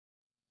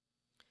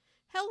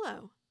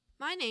Hello,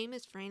 my name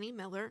is Frannie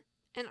Miller,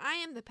 and I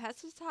am the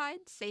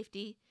Pesticide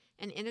Safety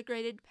and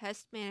Integrated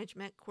Pest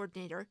Management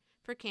Coordinator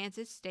for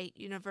Kansas State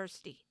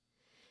University.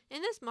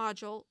 In this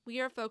module, we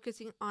are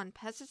focusing on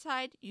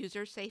pesticide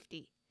user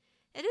safety.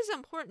 It is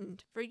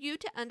important for you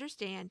to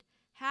understand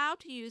how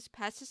to use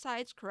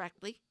pesticides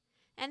correctly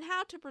and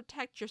how to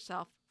protect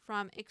yourself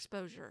from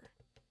exposure.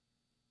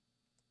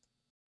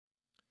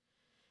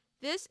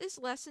 This is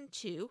Lesson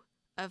 2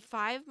 of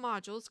 5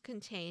 modules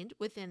contained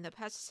within the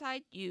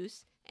pesticide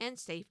use and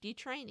safety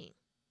training.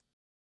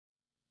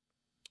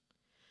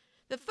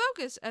 The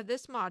focus of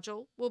this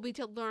module will be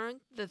to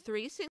learn the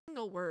 3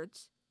 signal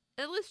words,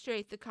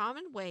 illustrate the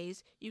common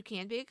ways you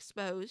can be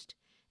exposed,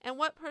 and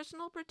what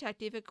personal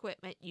protective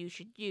equipment you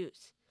should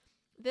use.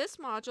 This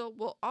module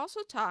will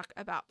also talk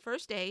about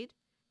first aid,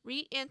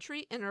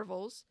 re-entry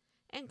intervals,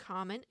 and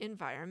common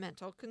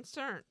environmental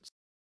concerns.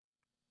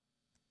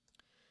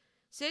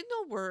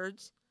 Signal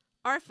words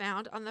are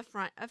found on the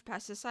front of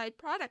pesticide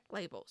product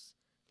labels.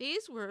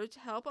 These words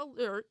help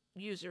alert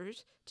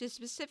users to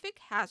specific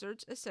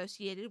hazards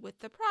associated with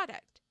the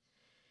product.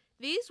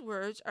 These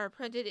words are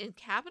printed in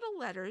capital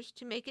letters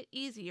to make it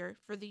easier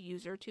for the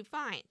user to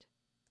find.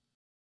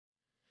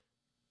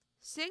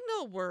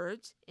 Signal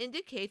words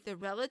indicate the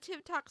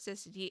relative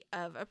toxicity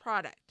of a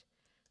product.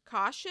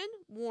 Caution,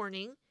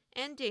 warning,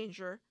 and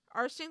danger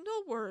are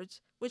signal words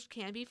which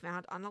can be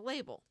found on a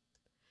label.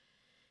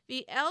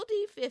 The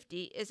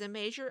LD50 is a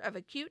measure of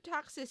acute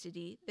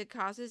toxicity that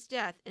causes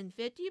death in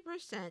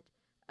 50%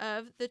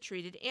 of the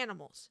treated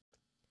animals.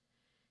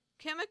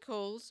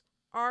 Chemicals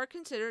are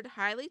considered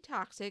highly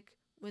toxic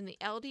when the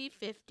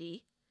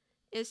LD50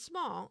 is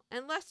small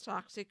and less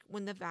toxic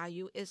when the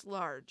value is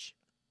large.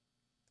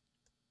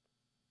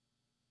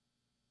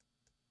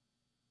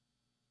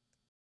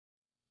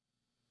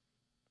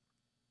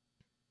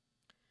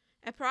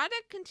 A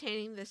product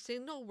containing the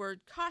signal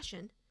word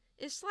caution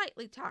is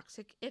slightly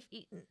toxic if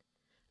eaten,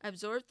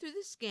 absorbed through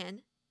the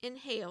skin,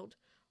 inhaled,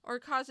 or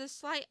causes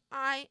slight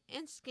eye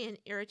and skin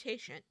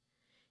irritation.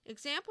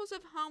 Examples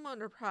of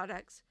homeowner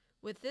products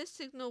with this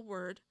signal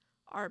word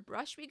are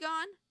Brush B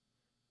Gone,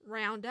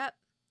 Roundup,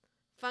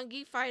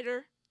 Fungi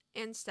Fighter,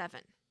 and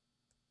 7.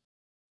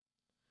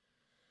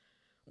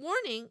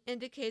 Warning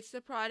indicates the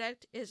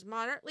product is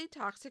moderately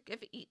toxic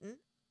if eaten,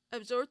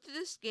 absorbed through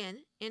the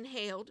skin,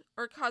 inhaled,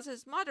 or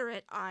causes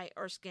moderate eye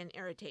or skin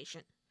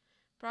irritation.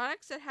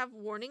 Products that have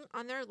warning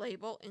on their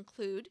label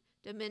include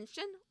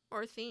Dimension,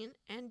 Orthene,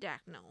 and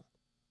Dacnol.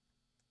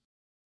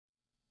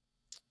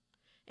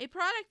 A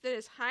product that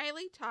is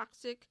highly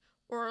toxic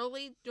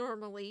orally,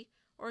 dermally,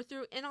 or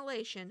through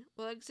inhalation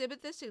will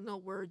exhibit the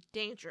signal word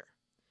danger.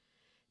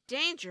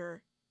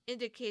 Danger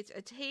indicates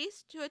a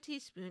taste to a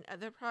teaspoon of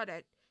the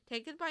product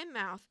taken by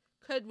mouth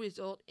could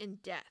result in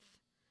death.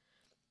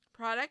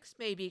 Products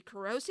may be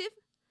corrosive,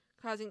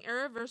 causing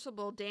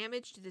irreversible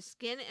damage to the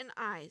skin and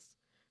eyes.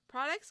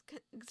 Products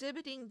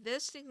exhibiting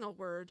this signal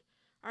word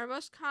are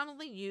most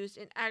commonly used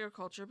in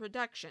agriculture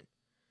production,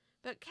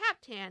 but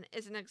Captan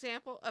is an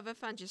example of a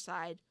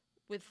fungicide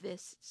with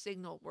this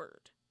signal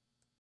word.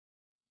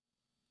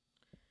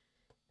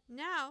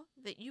 Now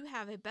that you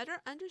have a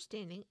better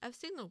understanding of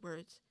signal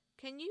words,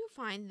 can you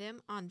find them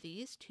on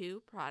these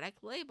 2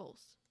 product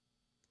labels?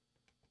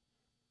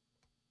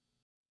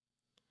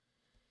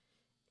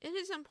 It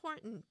is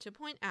important to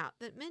point out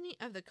that many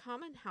of the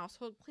common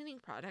household cleaning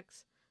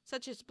products,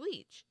 such as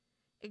bleach,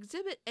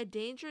 exhibit a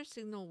danger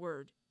signal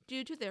word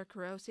due to their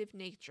corrosive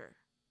nature.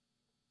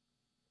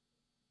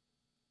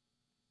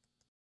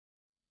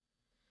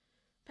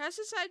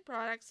 Pesticide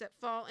products that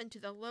fall into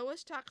the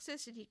lowest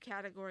toxicity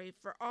category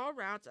for all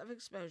routes of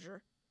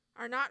exposure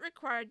are not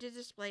required to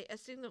display a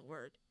signal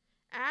word,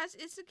 as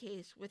is the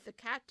case with the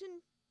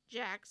Captain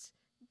Jack's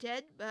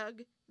Dead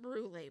Bug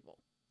Brew label.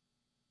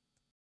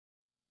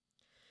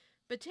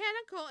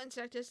 Botanical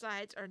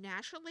insecticides are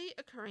naturally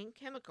occurring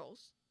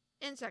chemicals,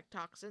 insect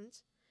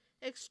toxins,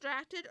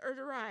 extracted or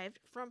derived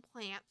from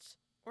plants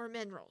or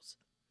minerals.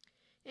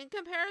 In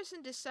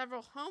comparison to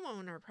several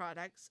homeowner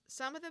products,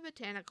 some of the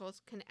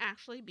botanicals can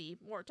actually be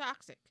more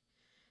toxic.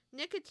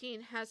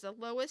 Nicotine has the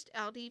lowest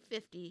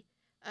LD50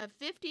 of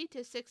 50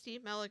 to 60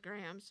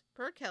 milligrams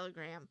per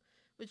kilogram,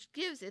 which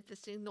gives it the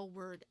signal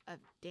word of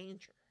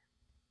danger.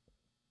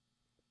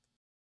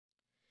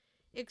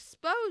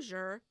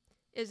 Exposure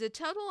is the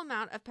total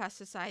amount of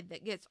pesticide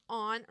that gets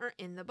on or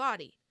in the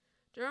body.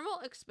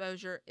 Dermal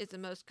exposure is the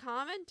most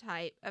common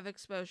type of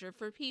exposure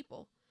for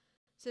people,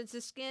 since the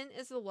skin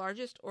is the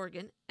largest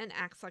organ and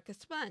acts like a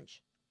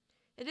sponge.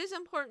 It is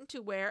important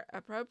to wear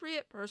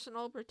appropriate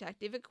personal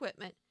protective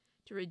equipment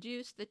to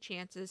reduce the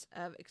chances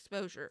of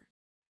exposure.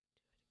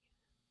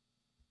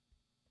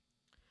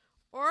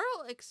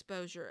 Oral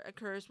exposure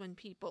occurs when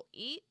people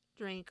eat,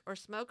 drink, or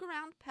smoke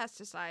around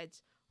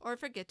pesticides or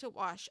forget to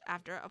wash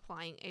after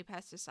applying a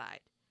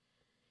pesticide.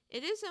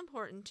 It is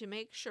important to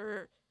make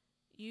sure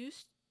you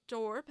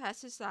store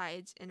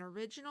pesticides in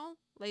original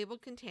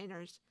labeled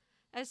containers,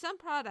 as some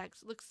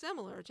products look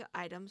similar to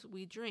items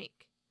we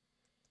drink.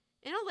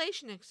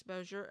 Inhalation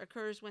exposure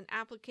occurs when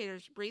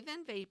applicators breathe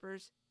in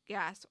vapors,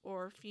 gas,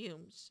 or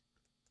fumes.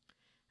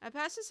 A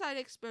pesticide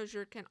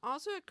exposure can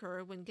also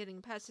occur when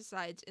getting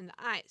pesticides in the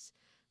eyes,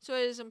 so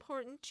it is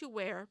important to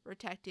wear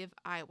protective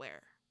eyewear.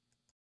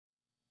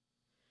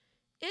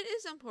 It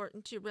is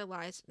important to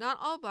realize not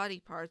all body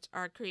parts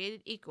are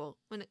created equal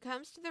when it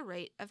comes to the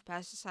rate of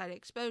pesticide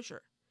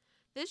exposure.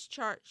 This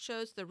chart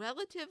shows the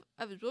relative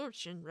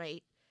absorption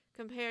rate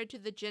compared to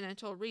the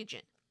genital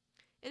region.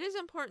 It is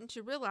important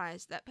to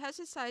realize that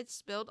pesticides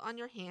spilled on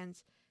your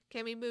hands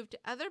can be moved to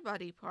other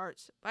body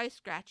parts by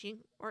scratching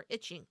or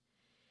itching.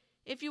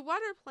 If you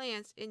water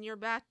plants in your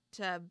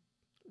bathtub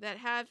that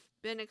have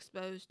been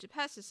exposed to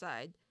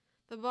pesticide,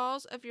 the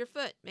balls of your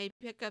foot may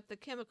pick up the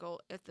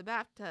chemical if the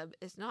bathtub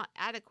is not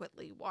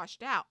adequately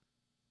washed out.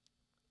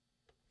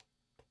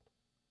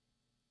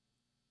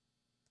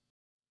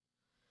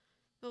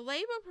 The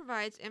label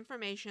provides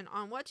information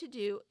on what to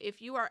do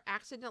if you are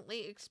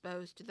accidentally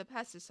exposed to the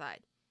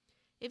pesticide.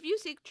 If you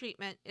seek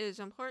treatment, it is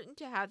important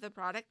to have the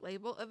product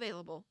label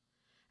available.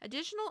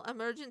 Additional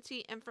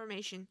emergency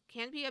information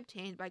can be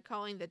obtained by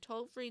calling the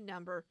toll-free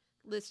number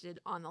listed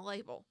on the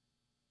label.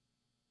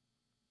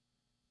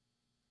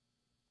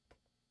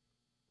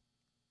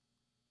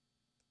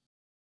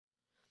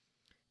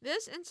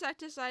 This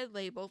insecticide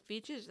label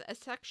features a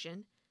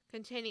section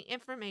containing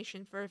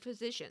information for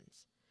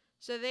physicians,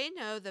 so they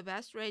know the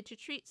best way to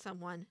treat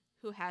someone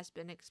who has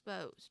been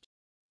exposed.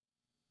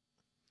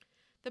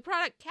 The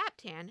product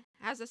Captan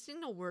has a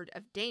signal word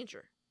of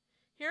danger.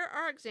 Here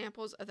are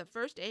examples of the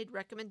first aid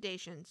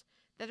recommendations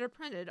that are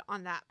printed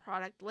on that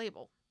product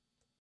label.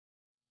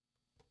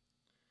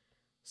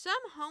 Some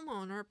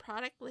homeowner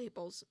product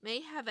labels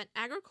may have an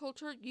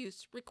agricultural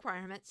use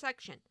requirement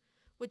section,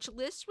 which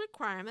lists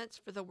requirements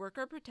for the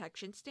worker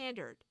protection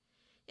standard.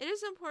 It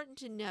is important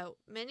to note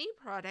many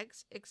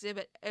products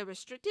exhibit a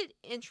restricted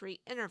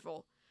entry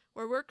interval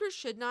where workers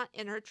should not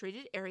enter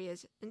treated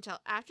areas until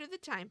after the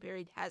time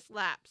period has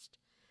lapsed.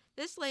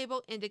 This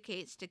label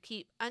indicates to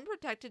keep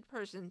unprotected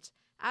persons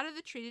out of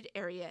the treated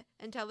area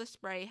until the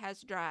spray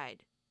has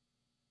dried.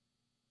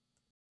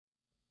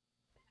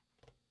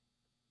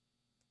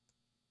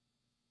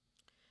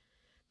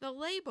 The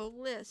label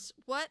lists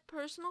what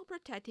personal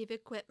protective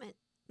equipment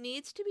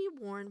needs to be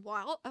worn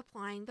while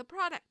applying the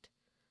product.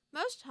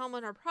 Most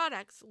homeowner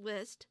products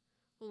list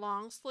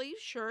long sleeve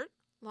shirt,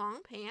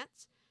 long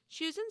pants,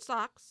 shoes and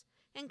socks,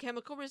 and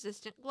chemical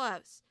resistant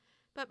gloves,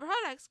 but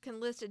products can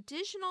list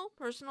additional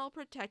personal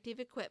protective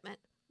equipment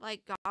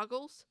like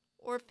goggles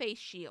or face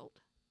shield.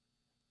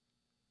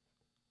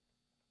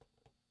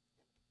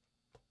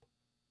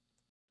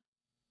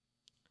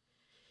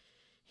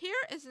 Here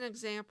is an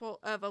example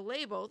of a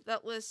label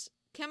that lists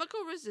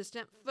chemical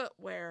resistant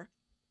footwear,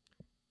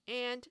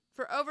 and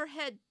for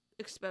overhead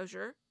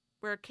exposure,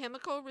 wear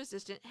chemical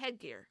resistant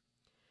headgear.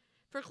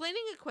 For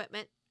cleaning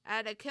equipment,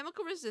 add a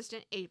chemical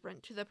resistant apron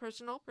to the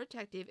personal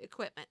protective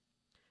equipment.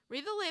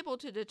 Read the label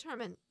to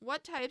determine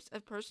what types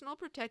of personal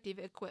protective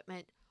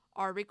equipment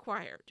are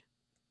required.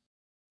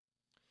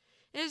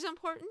 It is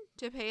important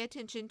to pay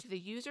attention to the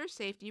user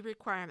safety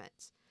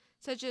requirements,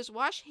 such as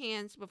wash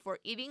hands before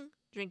eating,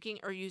 drinking,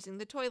 or using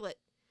the toilet.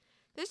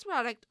 This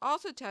product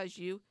also tells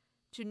you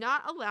to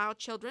not allow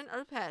children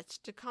or pets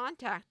to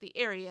contact the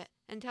area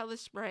until the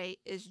spray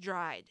is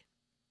dried.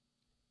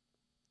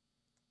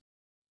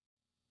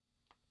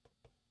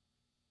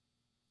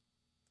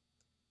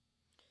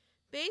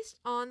 Based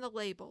on the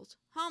labels,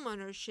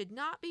 homeowners should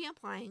not be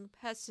applying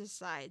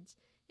pesticides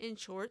in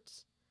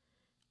shorts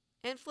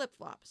and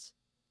flip-flops,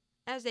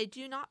 as they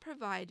do not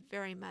provide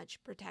very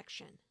much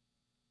protection.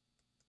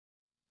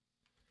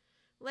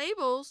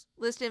 Labels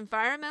list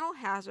environmental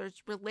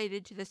hazards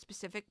related to the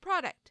specific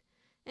product.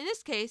 In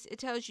this case, it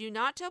tells you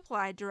not to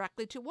apply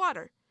directly to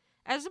water,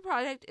 as the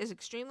product is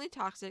extremely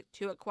toxic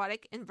to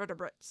aquatic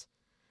invertebrates.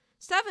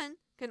 7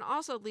 can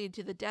also lead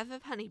to the death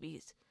of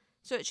honeybees,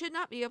 so it should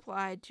not be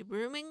applied to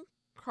brooming,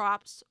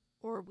 crops,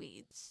 or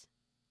weeds.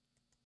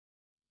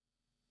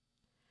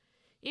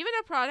 Even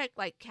a product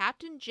like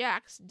Captain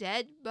Jack's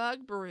Dead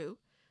Bug Brew,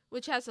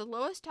 which has the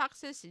lowest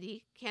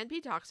toxicity, can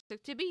be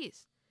toxic to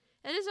bees.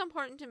 It is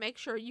important to make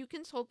sure you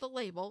consult the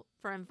label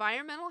for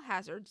environmental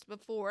hazards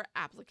before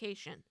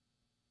application.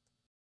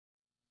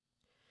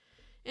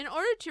 In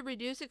order to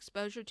reduce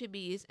exposure to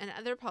bees and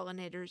other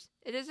pollinators,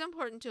 it is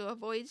important to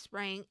avoid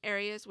spraying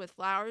areas with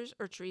flowers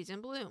or trees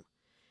in bloom.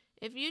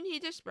 If you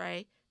need to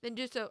spray, then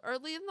do so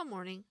early in the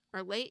morning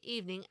or late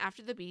evening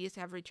after the bees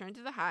have returned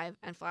to the hive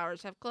and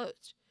flowers have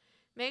closed.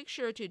 Make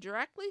sure to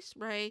directly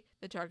spray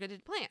the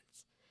targeted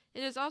plants.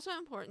 It is also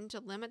important to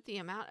limit the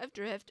amount of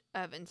drift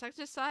of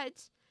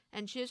insecticides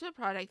and choose a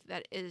product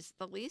that is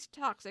the least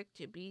toxic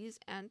to bees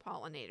and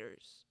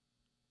pollinators.